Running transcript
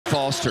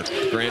Foster.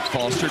 Grant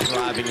Foster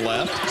driving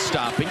left,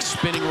 stopping,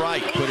 spinning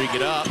right, putting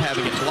it up,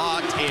 having it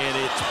blocked, and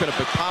it's going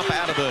to pop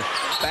out of the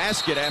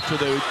basket after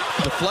the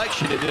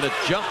deflection. It did a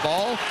jump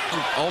ball,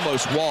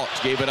 almost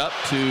walked, gave it up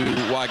to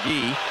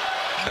Wague.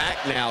 Back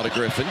now to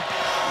Griffin.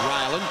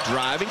 Ryland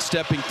driving,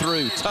 stepping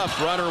through.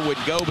 Tough runner would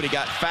go, but he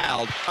got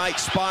fouled. Right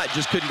spot,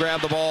 just couldn't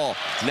grab the ball.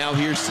 Now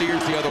here's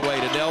Sears the other way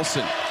to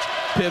Nelson.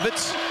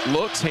 Pivots,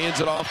 looks,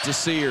 hands it off to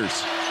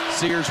Sears.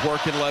 Sears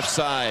working left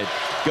side.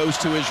 Goes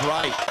to his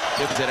right.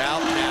 Gives it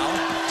out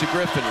now to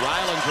Griffin.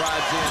 Ryland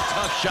drives in.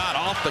 Tough shot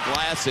off the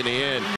glass and in.